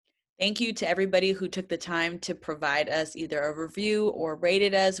Thank you to everybody who took the time to provide us either a review or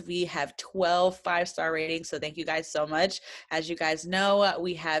rated us. We have 12 five-star ratings, so thank you guys so much. As you guys know,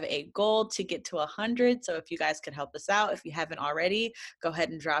 we have a goal to get to 100, so if you guys could help us out, if you haven't already, go ahead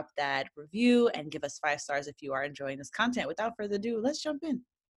and drop that review and give us 5 stars if you are enjoying this content. Without further ado, let's jump in.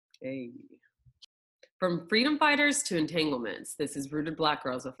 Hey. From freedom fighters to entanglements, this is Rooted Black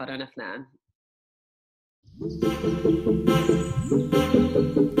Girls with Farhan Afnan.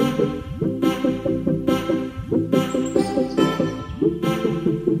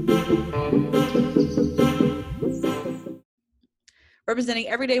 Representing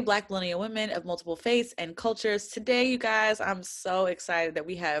everyday Black millennial women of multiple faiths and cultures. Today, you guys, I'm so excited that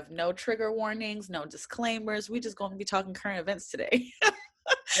we have no trigger warnings, no disclaimers. We just going to be talking current events today.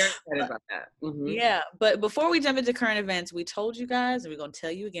 Very excited about that. Mm-hmm. Yeah, but before we jump into current events, we told you guys, and we're going to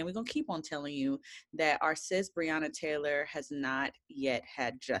tell you again, we're going to keep on telling you that our sis, Breonna Taylor, has not yet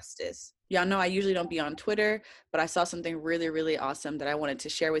had justice. Y'all know I usually don't be on Twitter, but I saw something really, really awesome that I wanted to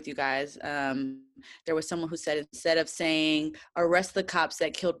share with you guys. There was someone who said, instead of saying, arrest the cops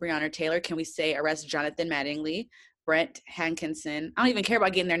that killed Breonna Taylor, can we say arrest Jonathan Mattingly, Brent Hankinson? I don't even care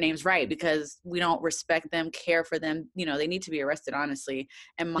about getting their names right because we don't respect them, care for them. You know, they need to be arrested, honestly.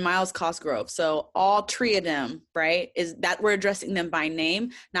 And Miles Cosgrove. So all three of them, right, is that we're addressing them by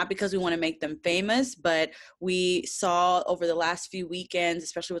name, not because we want to make them famous, but we saw over the last few weekends,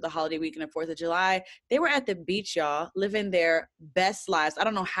 especially with the holiday weekend of 4th of July, they were at the beach, y'all, living their best lives. I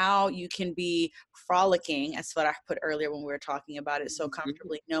don't know how you can be frolicking, as what I put earlier when we were talking about it so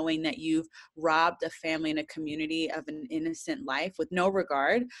comfortably, knowing that you've robbed a family and a community of an innocent life with no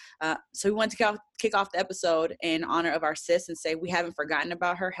regard. So we wanted to kick off the episode in honor of our sis and say we haven't forgotten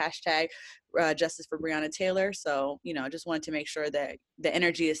about her. Hashtag justice for Breonna Taylor. So, you know, just wanted to make sure that the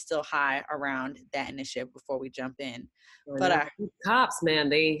energy is still high around that initiative before we jump in. But cops, man,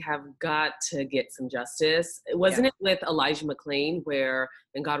 they have got to get some justice. Wasn't it with Elijah McClain where,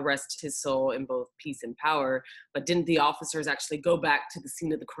 and God rest his soul in both peace and power, but didn't the officers actually go back to the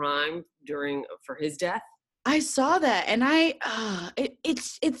scene of the crime for his death? I saw that, and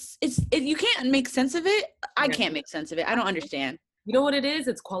you can't make sense of it. I can't make sense of it. I don't understand. You know what it is?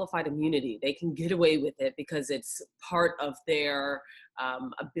 It's qualified immunity. They can get away with it because it's part of their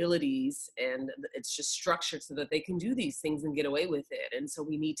abilities, and it's just structured so that they can do these things and get away with it. And so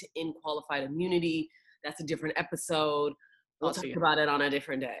we need to end qualified immunity. That's a different episode. We'll talk about it on a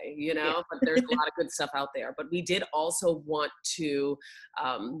different day, you know, but there's a lot of good stuff out there. But we did also want to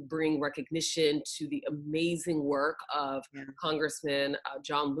bring recognition to the amazing work of Congressman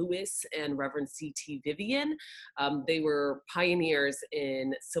John Lewis and Reverend C.T. Vivian. They were pioneers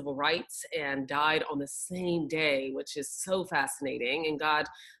in civil rights and died on the same day, which is so fascinating. And God,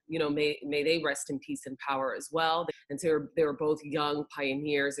 you know, may they rest in peace and power as well. And so they were both young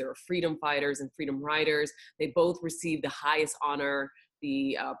pioneers. They were freedom fighters and freedom riders. They both received the highest honor,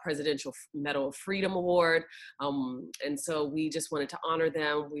 the Presidential Medal of Freedom Award. And so we just wanted to honor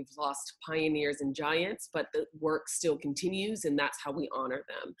them. We've lost pioneers and giants, but the work still continues, and that's how we honor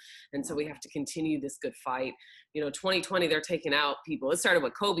them. And so we have to continue this good fight. You know, 2020, they're taking out people. It started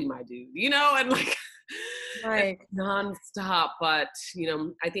with Kobe, my dude, you know, and like, right, nonstop. But, you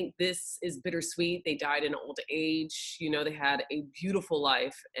know, I think this is bittersweet. They died in old age. You know, they had a beautiful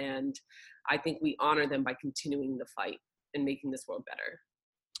life. And I think we honor them by continuing the fight and making this world better.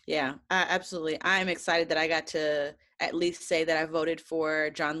 Yeah, absolutely. I'm excited that I got to at least say that I voted for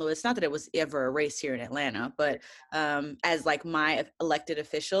John Lewis. Not that it was ever a race here in Atlanta, but as like my elected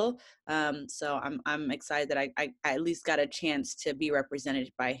official. So I'm excited that I at least got a chance to be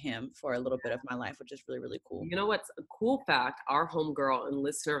represented by him for a little bit of my life, which is really, really cool. You know what's a cool fact? Our homegirl and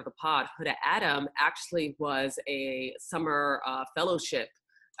listener of the pod, Huda Adam, actually was a summer fellowship.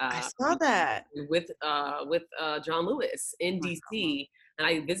 I saw that with John Lewis in DC, and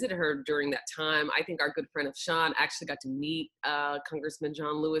I visited her during that time. I think our good friend of Sean actually got to meet Congressman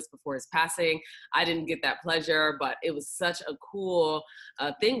John Lewis before his passing. I didn't get that pleasure, but it was such a cool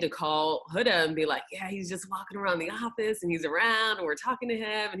thing to call Huda and be like, yeah, he's just walking around the office and he's around and we're talking to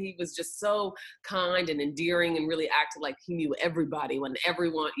him, and he was just so kind and endearing and really acted like he knew everybody when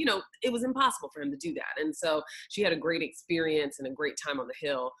everyone, you know, it was impossible for him to do that. And so she had a great experience and a great time on the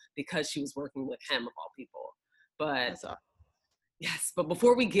Hill because she was working with him of all people. But yes, but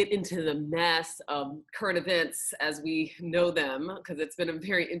before we get into the mess of current events as we know them, because it's been a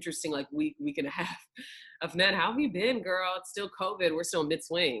very interesting like week and a half. Afnan, how have you been, girl? It's still COVID. We're still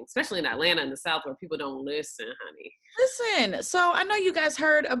mid-swing, especially in Atlanta in the South where people don't listen, honey. Listen, so I know you guys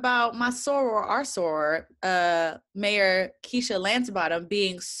heard about my soror, our soror, Mayor Keisha Lancebottom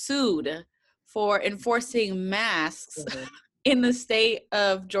being sued for enforcing masks in the state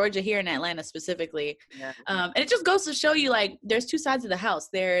of Georgia, here in Atlanta specifically. Yeah. And it just goes to show you, like, there's two sides of the house.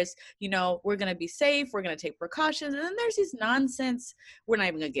 There's, we're going to be safe, we're going to take precautions. And then there's these nonsense, we're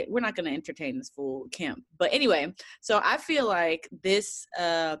not going to entertain this fool camp. But anyway, so I feel like this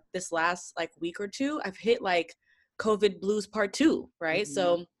last like week or two, I've hit like COVID blues part 2, right? Mm-hmm.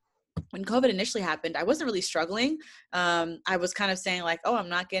 So when COVID initially happened, I wasn't really struggling. I was kind of saying like, oh, I'm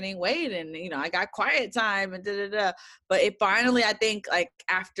not gaining weight, and I got quiet time and da da da. But it finally, I think, like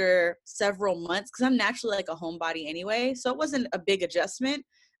after several months, because I'm naturally like a homebody anyway, so it wasn't a big adjustment.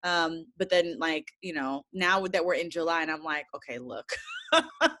 But then, like, now that we're in July, and I'm like, okay, look,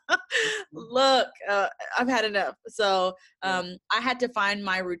 look, I've had enough. So I had to find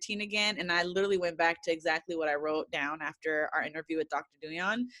my routine again, and I literally went back to exactly what I wrote down after our interview with Dr.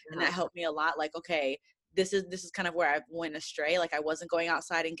 Duyan, and that helped me a lot. Like, okay, this is kind of where I went astray. Like, I wasn't going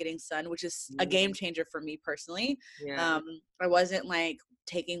outside and getting sun, which is a game changer for me personally. I wasn't like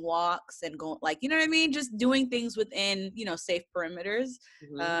taking walks and going, like, you know what I mean? Just doing things within, safe perimeters.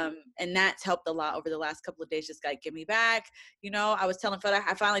 And that's helped a lot over the last couple of days. Just like get me back. I was telling Fada,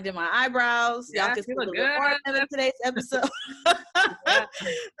 I finally did my eyebrows. Y'all can see a little bit more in today's episode.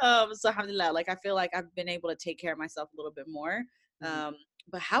 So alhamdulillah, like I feel like I've been able to take care of myself a little bit more.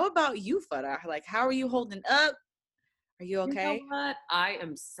 But how about you, Fada? Like, how are you holding up? Are you okay? You know what? I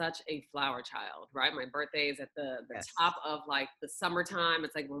am such a flower child, right? My birthday is at the top of like the summertime.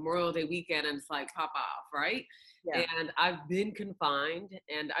 It's like Memorial Day weekend, and it's like pop off, right? Yeah. And I've been confined,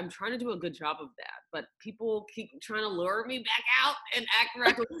 and I'm trying to do a good job of that. But people keep trying to lure me back out and act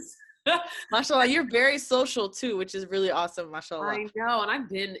reckless. Mashallah, you're very social too, which is really awesome, mashallah. I know, and I've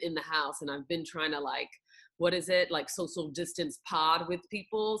been in the house, and I've been trying to like, what is it, like social distance pod with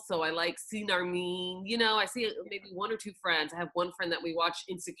people. So I like see Narmeen, I see maybe one or two friends. I have one friend that we watch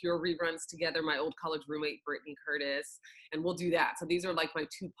Insecure reruns together, my old college roommate, Brittany Curtis, and we'll do that. So these are like my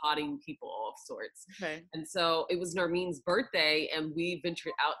two potting people of sorts. Okay. And so it was Narmeen's birthday, and we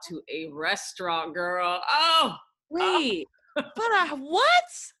ventured out to a restaurant, girl. Oh! Wait, but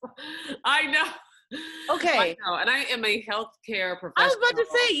what? I know. Okay. And I am a healthcare professional. I was about to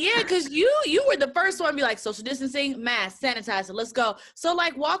say, yeah, because you were the first one to be like, social distancing, mask, sanitizer, let's go. So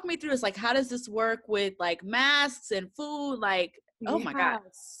like, walk me through this. Like, how does this work with like masks and food? Like, oh my God.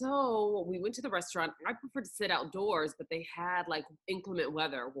 So we went to the restaurant. I prefer to sit outdoors, but they had like inclement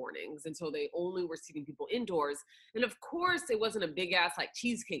weather warnings. And so they only were seating people indoors. And of course, it wasn't a big ass like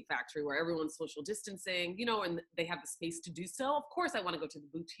Cheesecake Factory where everyone's social distancing, and they have the space to do so. Of course, I want to go to the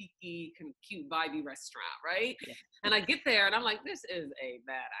boutique-y, kind of cute, vibey restaurant, right? Yeah. And I get there and I'm like, this is a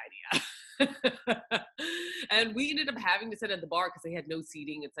bad idea. And we ended up having to sit at the bar because they had no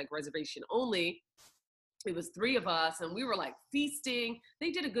seating. It's like reservation only. It was 3 of us, and we were like feasting.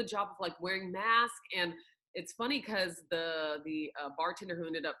 They did a good job of like wearing masks, and it's funny because the bartender who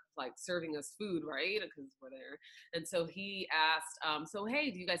ended up like serving us food, right? Because we're there, and so he asked, "So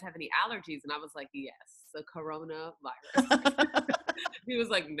hey, do you guys have any allergies?" And I was like, "Yes, the coronavirus." He was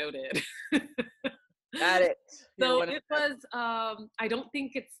like, "Noted." Got it. So it was, I don't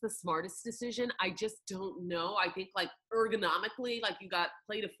think it's the smartest decision. I just don't know. I think like ergonomically, like you got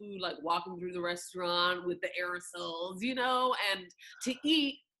plate of food, like walking through the restaurant with the aerosols, and to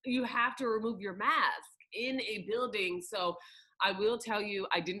eat, you have to remove your mask in a building. So I will tell you,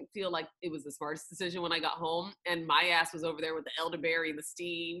 I didn't feel like it was the smartest decision when I got home, and my ass was over there with the elderberry and the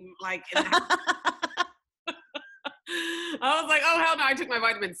steam, like, I was like, oh, hell no. I took my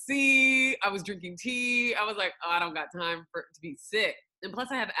vitamin C. I was drinking tea. I was like, oh, I don't got time to be sick. And plus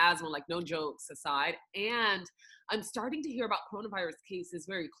I have asthma, like no jokes aside. And I'm starting to hear about coronavirus cases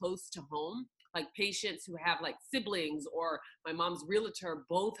very close to home, like patients who have like siblings, or my mom's realtor,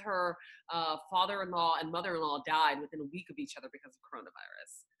 both her father-in-law and mother-in-law died within a week of each other because of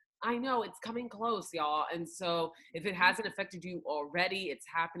coronavirus. I know it's coming close, y'all. And so if it hasn't affected you already, it's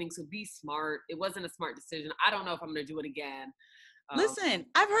happening. So be smart. It wasn't a smart decision. I don't know if I'm going to do it again. Listen,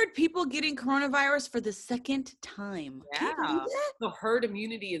 I've heard people getting coronavirus for the second time. Yeah. So herd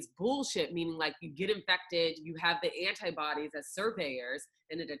immunity is bullshit, meaning like you get infected, you have the antibodies as surveyors,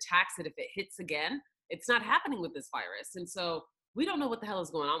 and it attacks it if it hits again. It's not happening with this virus. And so we don't know what the hell is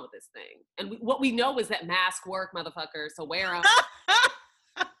going on with this thing. And what we know is that masks work, motherfucker. So wear them.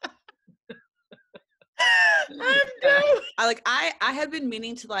 I have been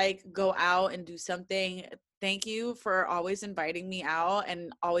meaning to like go out and do something. Thank you for always inviting me out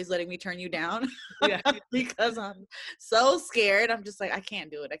and always letting me turn you down. Yeah. Because I'm so scared. I'm just like, I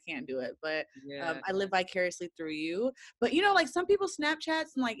can't do it. But I live vicariously through you. But like some people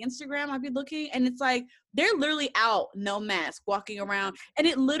Snapchats and like Instagram, I've been looking, and it's like they're literally out, no mask, walking around. And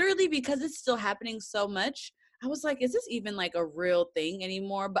it literally, because it's still happening so much, I was like, is this even like a real thing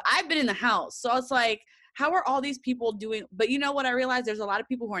anymore? But I've been in the house. So it's like, how are all these people doing? But you know what? I realized there's a lot of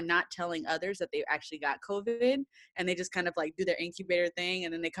people who are not telling others that they actually got COVID, and they just kind of like do their incubator thing,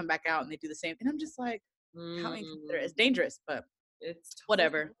 and then they come back out and they do the same. And I'm just like, how inconsiderate. It's dangerous, but It's totally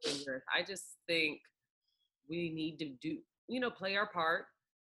whatever. dangerous. I just think we need to do, play our part.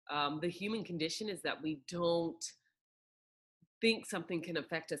 The human condition is that we don't think something can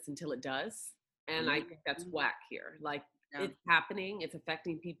affect us until it does. And I think that's whack here. Like, Yeah. it's happening, it's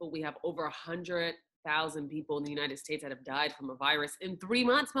affecting people. We have over 100,000 people in the United States that have died from a virus in 3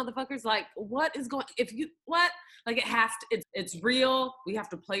 months, motherfuckers. Like, what is going, like, it has to, it's real. We have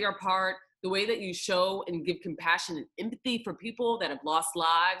to play our part. The way that you show and give compassion and empathy for people that have lost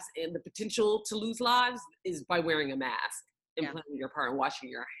lives and the potential to lose lives is by wearing a mask and playing your part and washing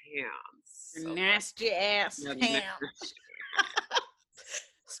your hands. Your nasty ass Yeah, hands.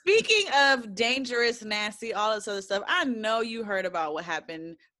 Speaking of dangerous, nasty, all this other stuff, I know you heard about what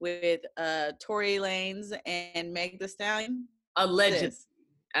happened with Tory Lanez and Meg Thee Stallion. Allegedly.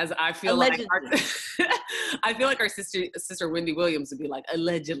 As I feel Allegedly. I feel like our sister Wendy Williams would be like,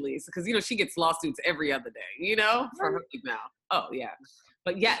 allegedly, because she gets lawsuits every other day, for her big mouth. Oh yeah,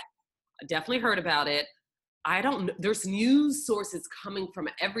 but yeah, I definitely heard about it. I don't know. There's news sources coming from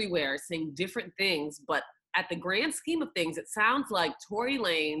everywhere saying different things, but at the grand scheme of things, it sounds like Tory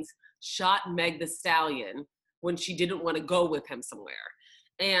Lanez shot Meg Thee Stallion when she didn't want to go with him somewhere.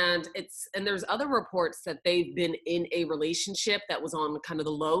 And there's other reports that they've been in a relationship that was on kind of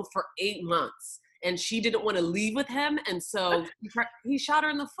the low for 8 months, and she didn't want to leave with him, and so he shot her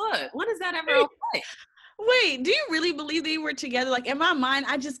in the foot. When is that ever okay? Wait, do you really believe they were together? Like, in my mind,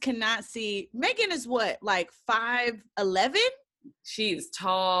 I just cannot see. Megan is what, like 5'11"? She is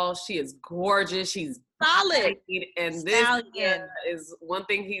tall. She is gorgeous. She's solid. And Stallion. This is one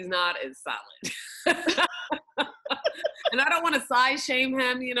thing he's not is solid. And I don't want to size shame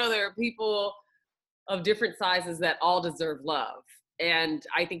him. There are people of different sizes that all deserve love. And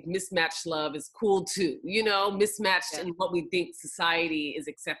I think mismatched love is cool too, mismatched in what we think society is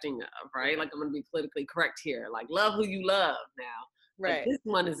accepting of, right? Like, I'm going to be politically correct here. Like, love who you love now. Right. But this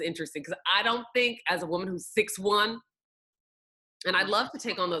one is interesting because I don't think, as a woman who's 6'1", and I'd love to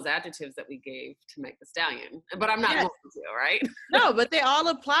take on those adjectives that we gave to Meg Thee Stallion, but I'm not going to, right? No, but they all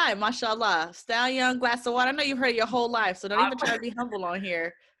apply, mashallah. Stallion, glass of water. I know you've heard it your whole life, so don't even try to be humble on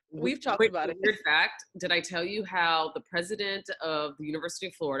here. We've talked about it. Weird fact, did I tell you how the president of the University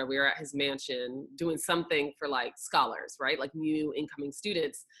of Florida, we were at his mansion doing something for like scholars, right? Like new incoming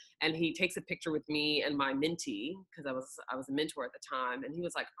students. And he takes a picture with me and my mentee, because I was a mentor at the time. And he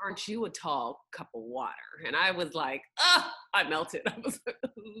was like, aren't you a tall cup of water? And I was like, I melted. I was like,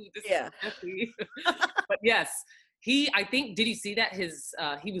 this is messy. But yes, I think, did you see that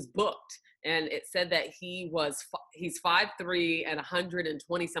he was booked? And it said that he's 5'3" and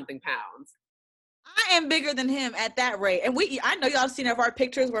 120 something pounds. I am bigger than him at that rate. And I know y'all seen our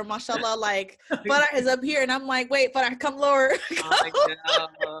pictures where mashallah, like, Farah is up here and I'm like, wait, Farah, come lower.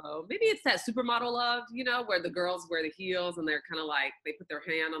 Maybe it's that supermodel love, where the girls wear the heels and they're kind of like, they put their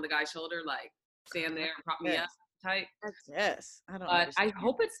hand on the guy's shoulder, like, stand there and prop me up type. Yes. I don't know. But I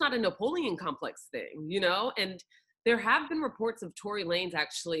hope it's not a Napoleon complex thing, and there have been reports of Tory Lanez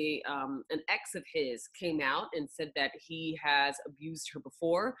actually, an ex of his came out and said that he has abused her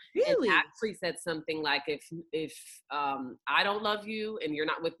before. Really? And actually said something like, if I don't love you and you're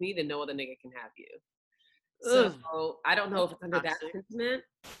not with me, then no other nigga can have you. So I don't know if it's under that sentiment.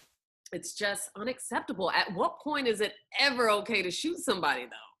 It's just unacceptable. At what point is it ever okay to shoot somebody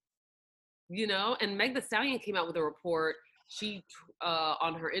though? And Meg Thee Stallion came out with a report. She,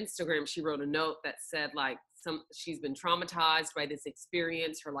 on her Instagram, she wrote a note that said like, she's been traumatized by this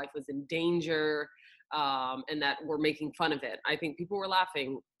experience. Her life was in danger, and that we're making fun of it. I think people were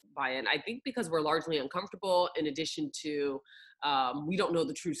laughing by it. I think because we're largely uncomfortable, in addition to we don't know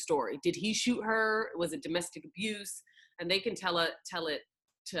the true story. Did he shoot her? Was it domestic abuse? And they can tell it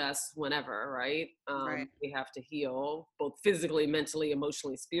to us whenever, right? Right. We have to heal both physically, mentally,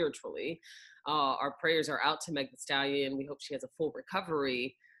 emotionally, spiritually. Our prayers are out to Meg Thee Stallion. We hope she has a full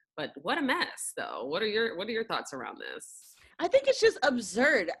recovery. But what a mess, though. What are your thoughts around this? I think it's just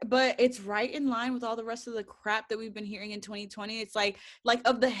absurd, but it's right in line with all the rest of the crap that we've been hearing in 2020. It's like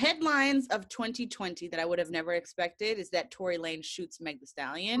of the headlines of 2020 that I would have never expected is that Tory Lanez shoots Meg Thee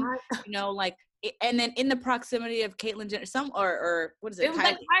Stallion. And then in the proximity of Caitlyn Jenner, or what is it? It was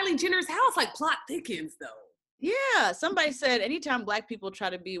like Kylie Jenner's house. Like, plot thickens, though. Yeah, somebody said anytime Black people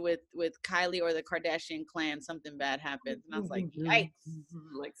try to be with Kylie or the Kardashian clan, something bad happens, and I was like, yikes.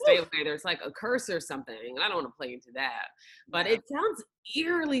 Like, stay Whew. away. There's like a curse or something. I don't want to play into that. But Yeah. it sounds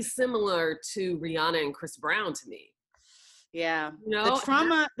eerily similar to Rihanna and Chris Brown to me. Yeah. You know?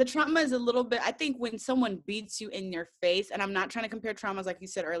 The trauma is a little bit, I think when someone beats you in your face, and I'm not trying to compare traumas like you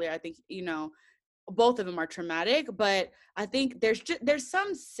said earlier, I think, both of them are traumatic, but I think there's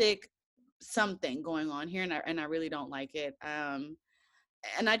some sick something going on here, and I really don't like it. And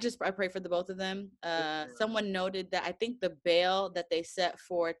I pray for the both of them. Someone noted that I think the bail that they set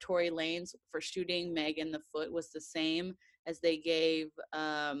for Tory Lanez for shooting Meg in the foot was the same as they gave,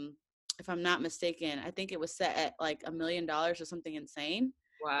 if I'm not mistaken, I think it was set at like $1 million or something insane.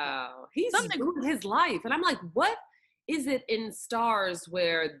 Wow. He's Something. ruined his life. And I'm like, what is it in stars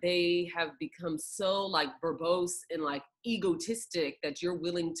where they have become so like verbose and like egotistic that you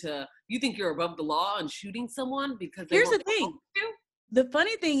think you're above the law and shooting someone because they Here's want the thing. you? The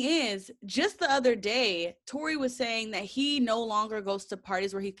funny thing is, just the other day, Tory was saying that he no longer goes to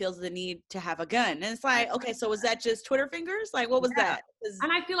parties where he feels the need to have a gun. And it's like, okay, so was that just Twitter fingers? Like, what was Yeah. that?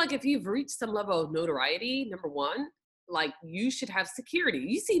 And I feel like if you've reached some level of notoriety, number one, like you should have security.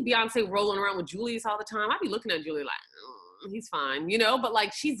 You see Beyonce rolling around with Julius all the time. I'd be looking at Julie like, he's fine, but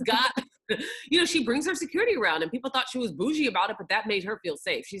like she's got, she brings her security around and people thought she was bougie about it, but that made her feel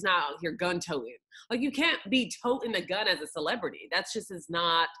safe. She's not out here gun toting. Like you can't be toting a gun as a celebrity. That's just is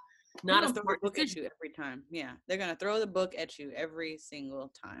not a throw the smart book at decision. you every time. Yeah, they're gonna throw the book at you every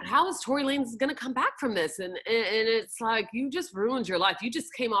single time. How is Tory Lanez going to come back from this? And it's like, you just ruined your life. You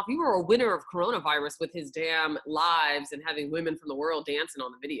just came off, you were a winner of coronavirus with his damn lives and having women from the world dancing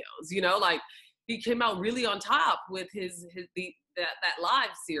on the videos, like he came out really on top with that live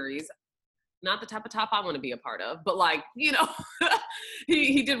series. Not the type of top I want to be a part of, but like,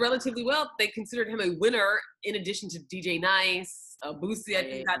 he did relatively well. They considered him a winner in addition to DJ Nice, Boosie, I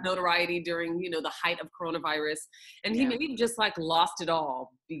think got notoriety during, the height of coronavirus. And he maybe just like lost it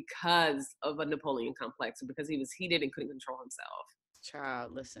all because of a Napoleon complex, because he was heated and couldn't control himself.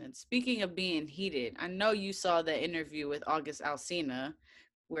 Child, listen, speaking of being heated, I know you saw the interview with August Alsina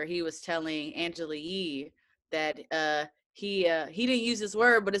where he was telling Angela Yee that he didn't use this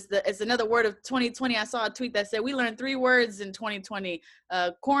word, but it's another word of 2020. I saw a tweet that said we learned 3 words in 2020: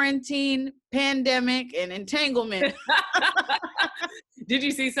 quarantine, pandemic, and entanglement. Did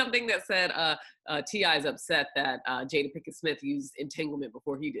you see something that said T.I. is upset that Jada Pinkett Smith used entanglement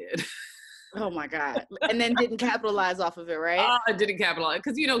before he did? Oh my God. And then didn't capitalize off of it, right? I didn't capitalize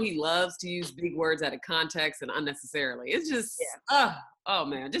because he loves to use big words out of context and unnecessarily. It's just oh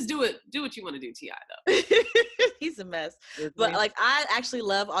man, just do it. Do what you want to do, T.I. though. He's a mess. But like, I actually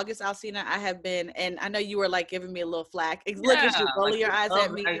love August Alsina. I have been, and I know you were like giving me a little flack. Look at you rolling your eyes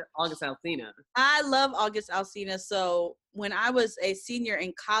at me. August Alsina. I love August Alsina. So when I was a senior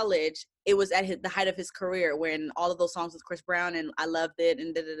in college, it was at the height of his career when all of those songs with Chris Brown and I Loved It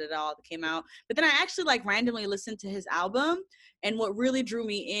and all that came out. But then I actually like randomly listened to his album. And what really drew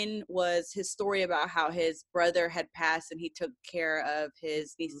me in was his story about how his brother had passed and he took care of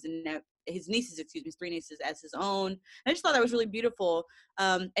his nieces, 3 nieces as his own. And I just thought that was really beautiful.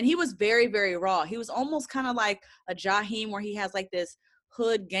 And he was very, very raw. He was almost kind of like a Jaheim, where he has like this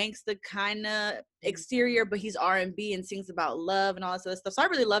hood gangsta kind of exterior, but he's R&B and sings about love and all this other stuff. So I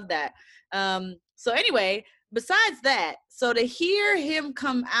really love that. So anyway, besides that, so to hear him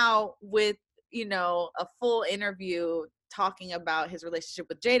come out with, a full interview talking about his relationship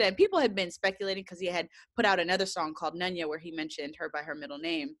with Jada, and people had been speculating because he had put out another song called Nunya where he mentioned her by her middle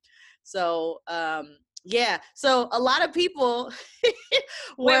name. So so a lot of people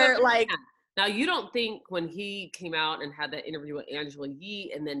were like, now you don't think when he came out and had that interview with Angela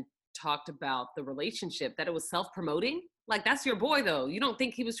Yee and then talked about the relationship that it was self-promoting? Like, that's your boy though. You don't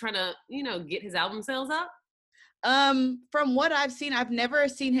think he was trying to, get his album sales up? From what I've seen, I've never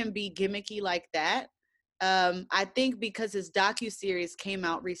seen him be gimmicky like that. I think because his docuseries came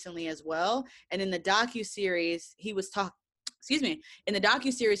out recently as well. And in the docuseries, he was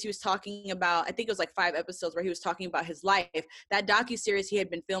talking about, I think it was like 5 episodes where he was talking about his life. That docuseries he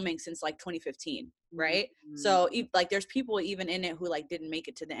had been filming since like 2015, right? Mm-hmm. So like there's people even in it who like didn't make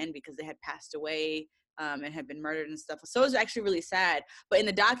it to the end because they had passed away and had been murdered and stuff. So it was actually really sad. But in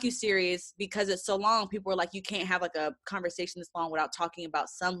the docuseries, because it's so long, people were like, you can't have like a conversation this long without talking about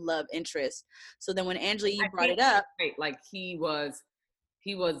some love interest. So then when Angela Yee brought it up, right, like he was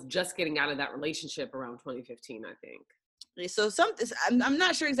just getting out of that relationship around 2015, I think. So I'm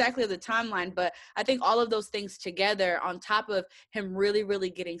not sure exactly of the timeline, but I think all of those things together, on top of him really, really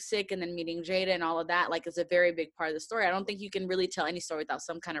getting sick and then meeting Jada and all of that, like, is a very big part of the story. I don't think you can really tell any story without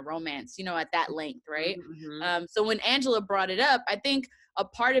some kind of romance, you know, at that length, right? Mm-hmm. So when Angela brought it up, I think a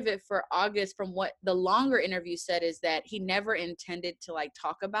part of it for August, from what the longer interview said, is that he never intended to like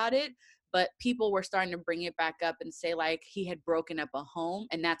talk about it, but people were starting to bring it back up and say like he had broken up a home,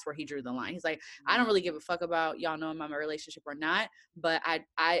 and that's where he drew the line. He's like, I don't really give a fuck about y'all know I'm in a relationship or not, but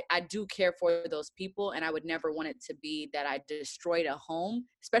I do care for those people, and I would never want it to be that I destroyed a home,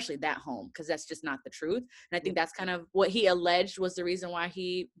 especially that home, because that's just not the truth. And I think that's kind of what he alleged was the reason why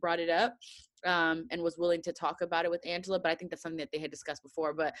he brought it up. And was willing to talk about it with Angela, but I think that's something that they had discussed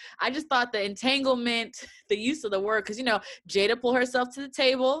before. But I just thought the entanglement, the use of the word, because, you know, Jada pulled herself to the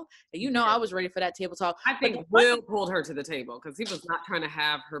table, and, you know, I was ready for that table talk. I think Will pulled her to the table because he was not trying to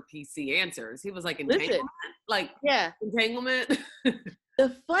have her PC answers. He was like, entanglement? Entanglement?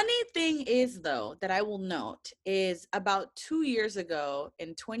 The funny thing is, though, that I will note is about 2 years ago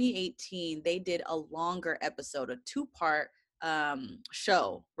in 2018, they did a longer episode, a 2-part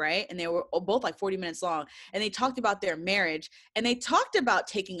show, right? And they were both like 40 minutes long, and they talked about their marriage, and they talked about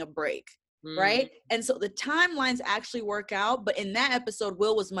taking a break, right? And so the timelines actually work out, but in that episode,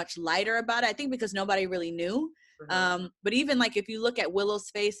 Will was much lighter about it, I think because nobody really knew. But even like if you look at Willow's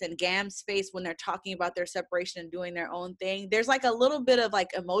face and Gam's face when they're talking about their separation and doing their own thing, there's like a little bit of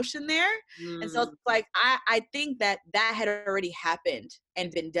like emotion there. And so it's like I think that had already happened and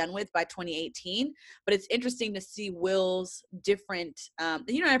been done with by 2018. But it's interesting to see Will's different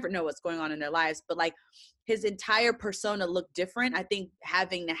you don't ever know what's going on in their lives, but like his entire persona looked different. I think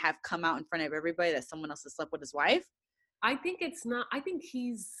having to have come out in front of everybody that someone else has slept with his wife. I think it's not, I think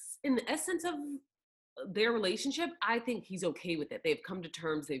he's in the essence of their relationship. I think he's okay with it. They've come to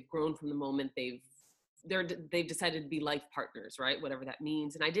terms. They've grown from the moment they've decided to be life partners, right? Whatever that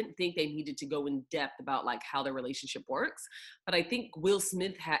means. And I didn't think they needed to go in depth about like how their relationship works. But I think Will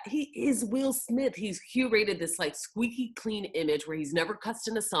Smith he is Will Smith. He's curated this like squeaky clean image where he's never cussed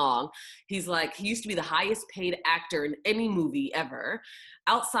in a song. He's like, he used to be the highest paid actor in any movie ever,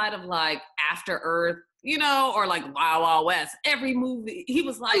 outside of like After Earth, you know, or like Wild Wild West. Every movie, he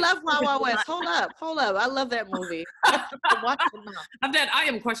was like, I love Wild Wild West. Hold up. I love that movie. I'm dead. I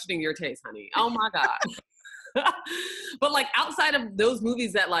am questioning your taste, honey. Oh my God. But like outside of those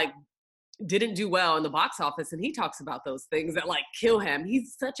movies that like didn't do well in the box office, and he talks about those things that like kill him.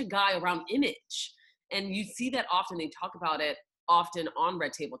 He's such a guy around image. And you see that often. They talk about it often on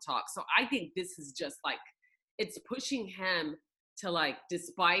Red Table Talk. So I think this is just like, it's pushing him to like,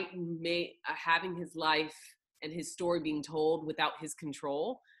 despite having his life and his story being told without his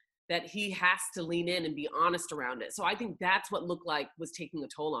control, that he has to lean in and be honest around it. So I think that's what looked like was taking a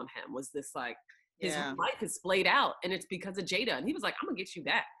toll on him, was this like, his life is splayed out, and it's because of Jada. And he was like, I'm gonna get you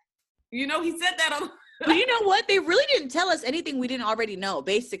back. You know, he said that on. But you know what? They really didn't tell us anything we didn't already know,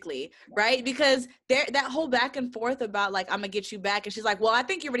 basically, right? Because that whole back and forth about like, I'm gonna get you back, and she's like, well, I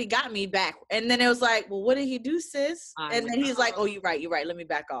think you already got me back. And then it was like, well, what did he do, sis? And then he's like, oh, you're right. Let me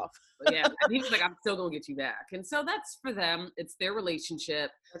back off. Yeah, and he was like, I'm still gonna get you back. And so that's for them. It's their relationship.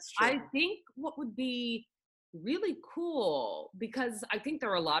 That's true. I think what would be really cool, because I think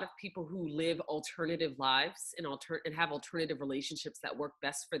there are a lot of people who live alternative lives and have alternative relationships that work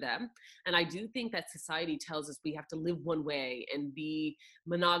best for them. And I do think that society tells us we have to live one way and be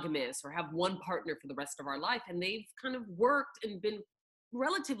monogamous or have one partner for the rest of our life. And they've kind of worked and been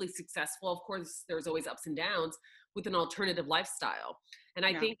relatively successful. Of course, there's always ups and downs with an alternative lifestyle. And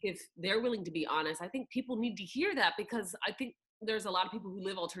I think if they're willing to be honest, I think people need to hear that, because I think there's a lot of people who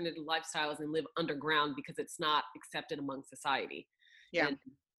live alternative lifestyles and live underground because it's not accepted among society. Yeah. And,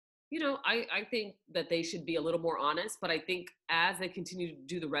 you know, I think that they should be a little more honest, but I think as they continue to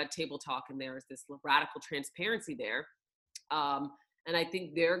do the Red Table Talk, and there's this radical transparency there, and I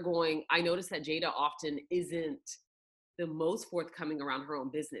think I notice that Jada often isn't the most forthcoming around her own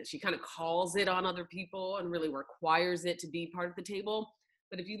business. She kind of calls it on other people and really requires it to be part of the table.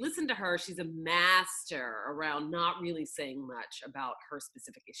 But if you listen to her, she's a master around not really saying much about her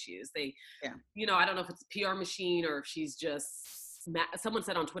specific issues. You know, I don't know if it's a PR machine or if she's just, someone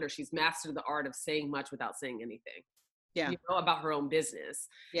said on Twitter, she's mastered the art of saying much without saying anything. Yeah. You know, about her own business.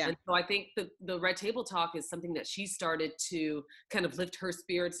 Yeah. And so I think the Red Table Talk is something that she started to kind of lift her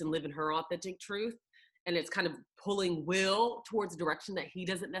spirits and live in her authentic truth. And it's kind of pulling Will towards a direction that he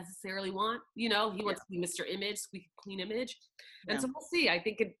doesn't necessarily want. You know, he wants to be Mr. Image, squeaky clean image. And so we'll see. I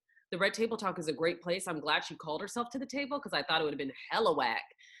think the Red Table Talk is a great place. I'm glad she called herself to the table, because I thought it would have been hella whack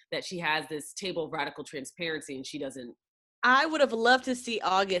that she has this table of radical transparency and she doesn't I would have loved to see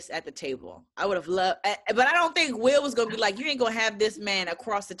August at the table. I would have loved, but I don't think Will was gonna be like, you ain't gonna have this man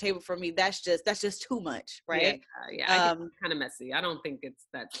across the table from me. That's just too much, Yeah, right? yeah, I think it's kind of messy. I don't think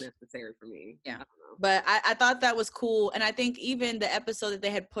that's necessary for me. Yeah. I don't know. But I thought that was cool. And I think even the episode that they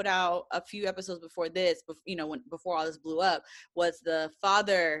had put out a few episodes before this, before all this blew up, was the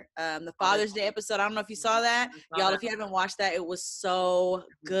Father's Day episode. I don't know if you saw that. Y'all, if you haven't watched that, it was so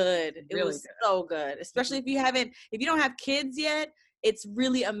good. It was so good. Especially if you don't have kids yet, it's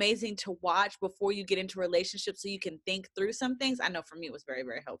really amazing to watch before you get into relationships so you can think through some things. I know for me it was very,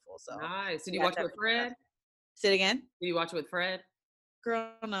 very helpful. So nice. Did you watch it with Fred? Say it again. Did you watch it with Fred?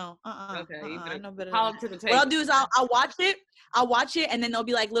 Girl, no. Okay. I know better Call than him to the that. table. What I'll do is I'll watch it, and then there'll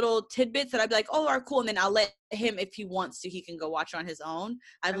be like little tidbits that I'll be like, oh, are cool, and then I'll let him, if he wants to, he can go watch on his own.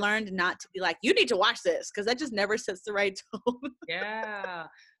 I've learned not to be like, you need to watch this, because that just never sets the right tone. Yeah.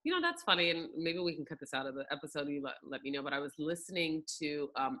 That's funny, and maybe we can cut this out of the episode. You let me know. But I was listening to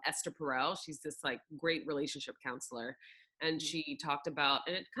Esther Perel. She's this like great relationship counselor, and she talked about,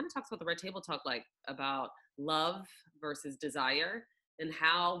 and it kind of talks about the Red Table Talk, like about love versus desire, and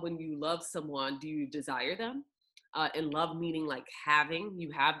how when you love someone, do you desire them? And love meaning like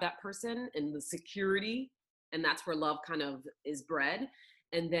you have that person and the security, and that's where love kind of is bred.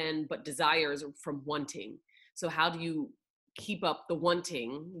 And then, but desires are from wanting. So how do you keep up the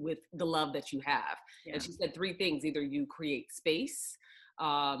wanting with the love that you have? Yeah. And she said 3 things. Either you create space,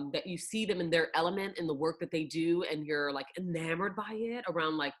 that you see them in their element in the work that they do, and you're like enamored by it,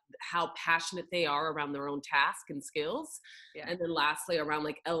 around like how passionate they are around their own task and skills. Yeah. And then lastly, around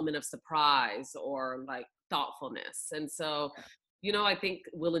like element of surprise or like thoughtfulness. And so, I think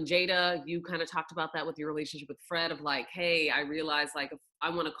Will and Jada, you kind of talked about that with your relationship with Fred, of like, hey, I realize like if I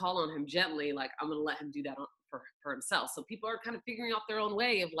want to call on him gently, like I'm going to let him do that for himself. So people are kind of figuring out their own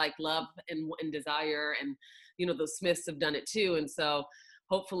way of like love and desire, and the Smiths have done it too. And so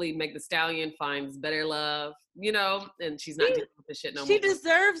hopefully Meg the Stallion finds better love, and she's not dealing with this shit no more. She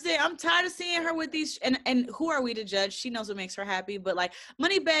deserves it. I'm tired of seeing her with these, and who are we to judge? She knows what makes her happy. But like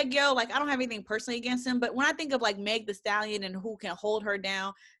Moneybagg Yo, like I don't have anything personally against him, but when I think of like Meg the Stallion and who can hold her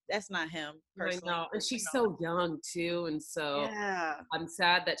down, that's not him personally. I know. And she's so young too, and so I'm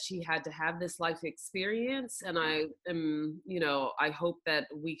sad that she had to have this life experience, and I am, I hope that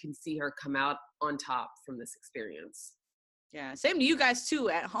we can see her come out on top from this experience. Yeah, same to you guys too,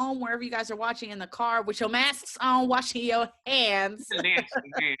 at home, wherever you guys are watching, in the car with your masks on, washing your hands.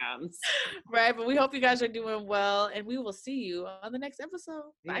 Right, but we hope you guys are doing well, and we will see you on the next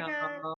episode. Bye, guys.